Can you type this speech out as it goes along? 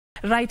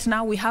Right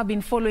now, we have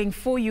been following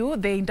for you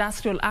the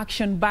industrial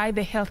action by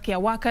the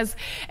healthcare workers.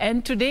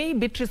 And today,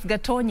 Beatrice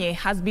Gatonye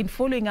has been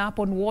following up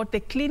on what the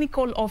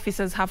clinical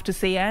officers have to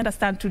say. I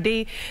understand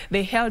today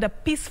they held a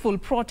peaceful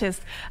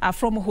protest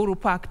from Uhuru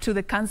Park to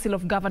the Council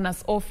of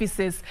Governors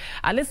offices.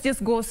 Let's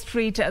just go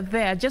straight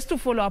there just to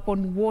follow up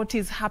on what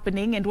is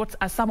happening and what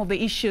are some of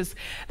the issues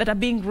that are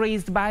being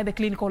raised by the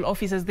clinical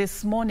officers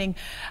this morning.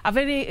 A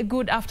very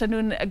good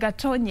afternoon,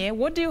 Gatonye.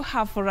 What do you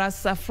have for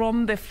us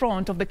from the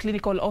front of the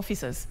clinical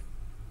officers?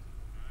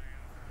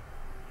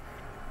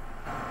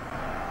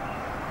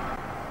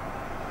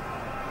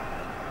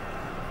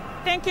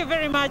 Thank you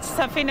very much,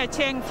 Safina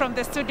Cheng from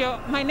the studio.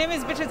 My name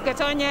is Beatrice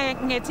Gatonye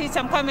Ngetich.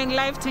 I'm coming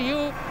live to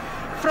you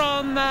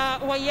from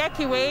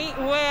Waiyaki Way,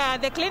 where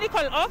the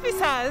clinical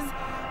officers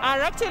are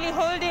actually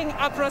holding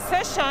a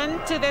procession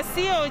to the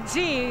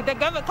COG,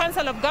 the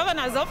Council of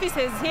Governors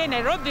offices here in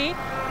Nairobi,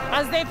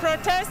 as they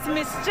protest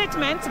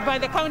mistreatment by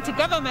the county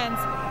government,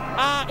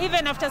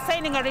 even after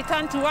signing a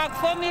return to work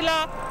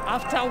formula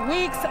after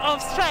weeks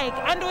of strike.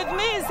 And with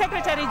me is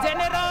Secretary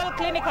General,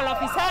 Clinical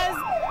Officers,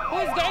 who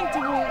is going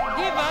to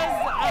give us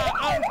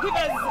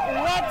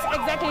what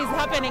exactly is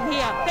happening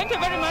here. Thank you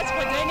very much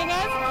for joining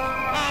us.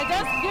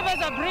 Just give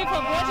us a brief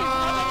of what is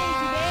happening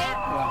today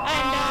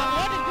and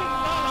what is this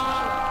all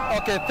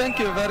about. Okay, thank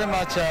you very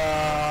much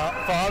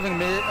for having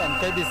me on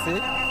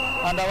KBC.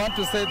 And I want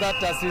to say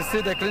that as you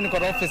see the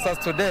clinical officers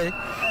today,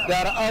 they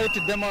are out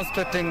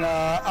demonstrating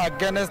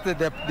against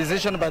the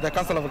decision by the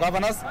Council of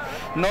Governors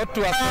not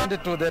to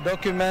assent to the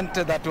document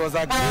that was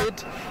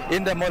agreed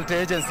in the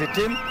multi-agency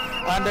team.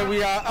 And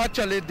we are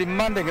actually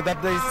demanding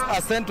that they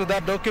assent to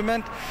that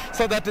document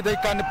so that they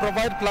can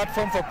provide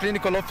platform for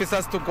clinical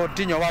officers to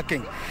continue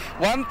working.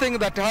 One thing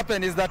that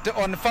happened is that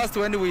on first,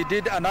 when we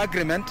did an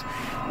agreement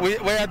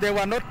where they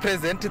were not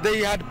present, they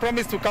had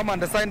promised to come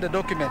and sign the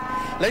document.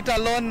 Later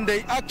on,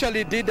 they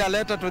actually did a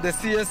letter to the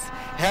CS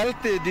Health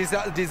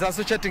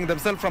disassociating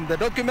themselves from the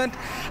document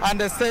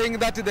and saying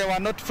that they were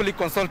not fully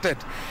consulted.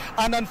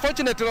 And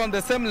unfortunately, on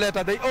the same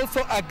letter, they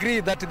also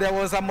agreed that there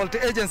was a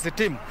multi-agency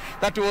team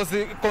that was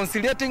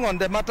conciliating on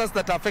the matters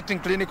that are affecting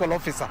clinical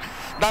officer.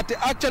 That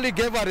actually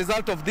gave a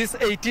result of these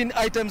 18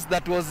 items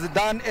that was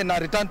done in a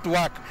return to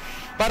work.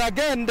 But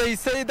again, they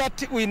say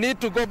that we need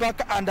to go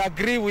back and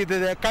agree with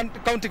the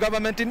county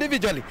government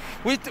individually,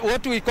 with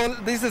what we call,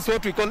 this is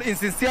what we call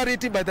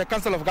insincerity by the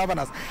Council of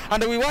Governors.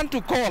 And we want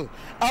to call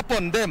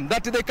upon them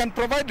that they can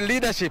provide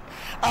leadership,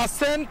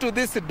 assent to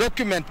this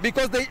document,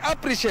 because they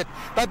appreciate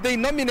that they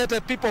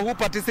nominated people who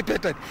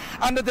participated.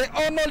 And the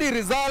only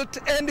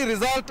end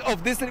result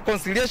of this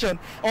conciliation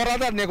or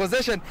other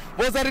negotiation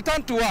was a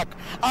return to work.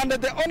 And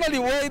the only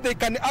way they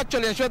can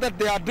actually ensure that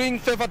they are doing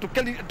favor to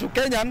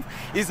Kenyans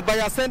is by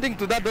assenting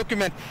to that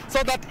document,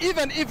 so that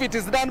even if it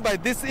is done by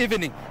this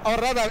evening or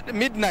rather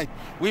midnight,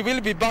 we will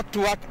be back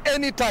to work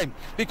anytime,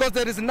 because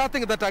there is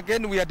nothing that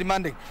again we are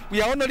demanding.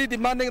 We are only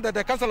demanding that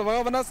the Council of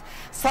Governors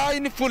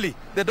sign fully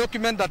the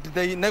document that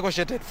they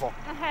negotiated for.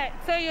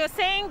 So you're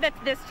saying that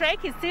the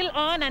strike is still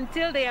on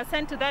until they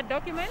assent to that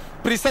document?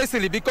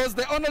 Precisely, because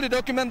the only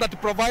document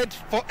that provides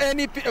for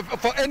any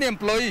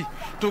employee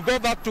to go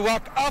back to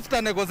work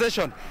after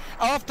negotiation,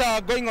 after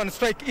going on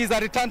strike, is a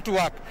return to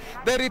work.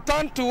 The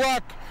return to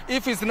work,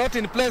 if it's not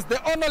in place,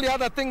 the only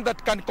other thing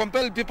that can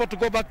compel people to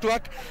go back to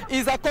work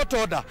is a court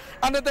order.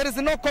 And there is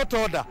no court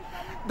order.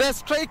 The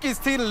strike is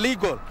still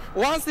legal.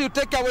 Once you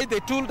take away the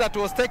tool that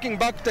was taking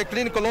back the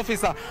clinical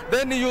officer,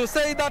 then you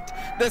say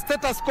that the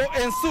status quo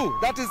ensue.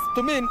 That is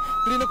to mean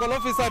clinical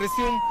officer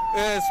resume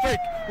strike,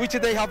 which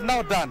they have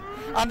now done.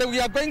 And we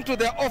are going to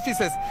their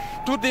offices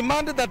to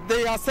demand that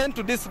they assent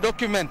to this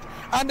document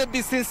and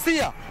be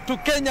sincere to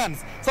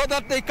Kenyans, so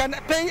that they can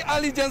pay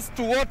allegiance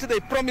to what they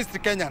promised to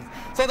Kenyans,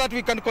 so that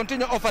we can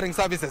continue offering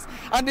services.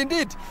 And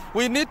indeed,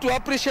 we need to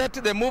appreciate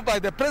the move by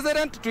the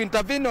President to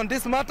intervene on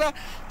this matter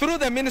through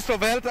the Minister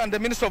of Health and the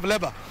Minister of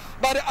Labor.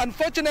 But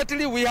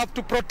unfortunately, we have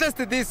to protest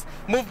this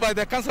move by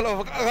the Council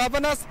of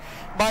Governors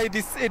by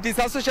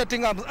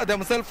disassociating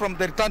themselves from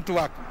the return to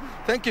work.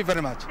 Thank you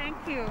very much.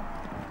 Thank you.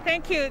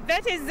 Thank you.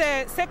 That is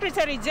the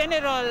Secretary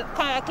General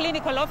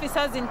Clinical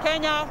Officers in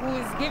Kenya, who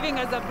is giving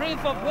us a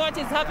brief of what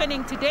is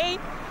happening today.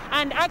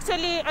 And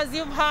actually, as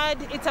you've heard,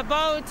 it's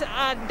about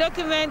a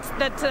document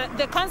that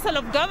the Council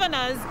of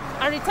Governors,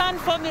 a return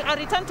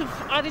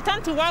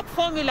to work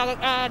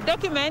formula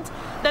document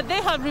that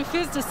they have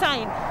refused to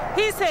sign.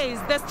 He says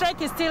the strike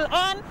is still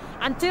on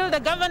until the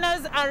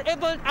governors are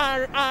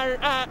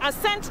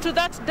assent to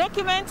that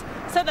document,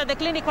 so that the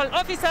clinical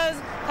officers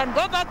can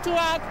go back to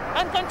work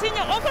and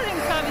continue offering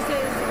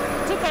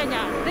services to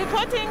Kenya.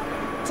 Reporting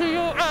to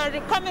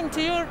you, coming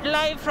to you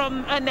live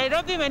from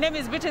Nairobi, my name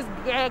is Beatrice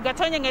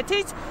Gatonye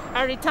Ngetich.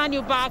 I return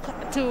you back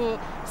to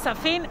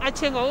Safin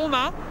Achengo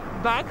Uma,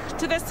 back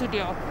to the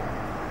studio.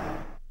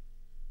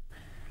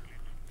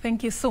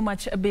 Thank you so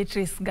much,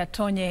 Beatrice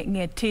Gatonye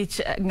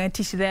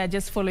Ngetich there,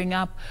 just following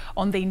up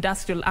on the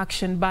industrial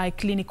action by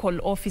clinical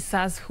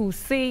officers who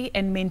say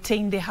and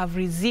maintain they have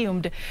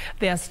resumed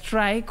their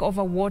strike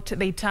over what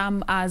they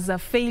term as a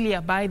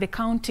failure by the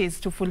counties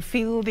to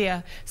fulfill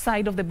their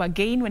side of the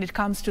bargain when it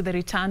comes to the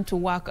return to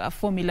work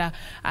formula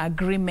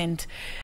agreement.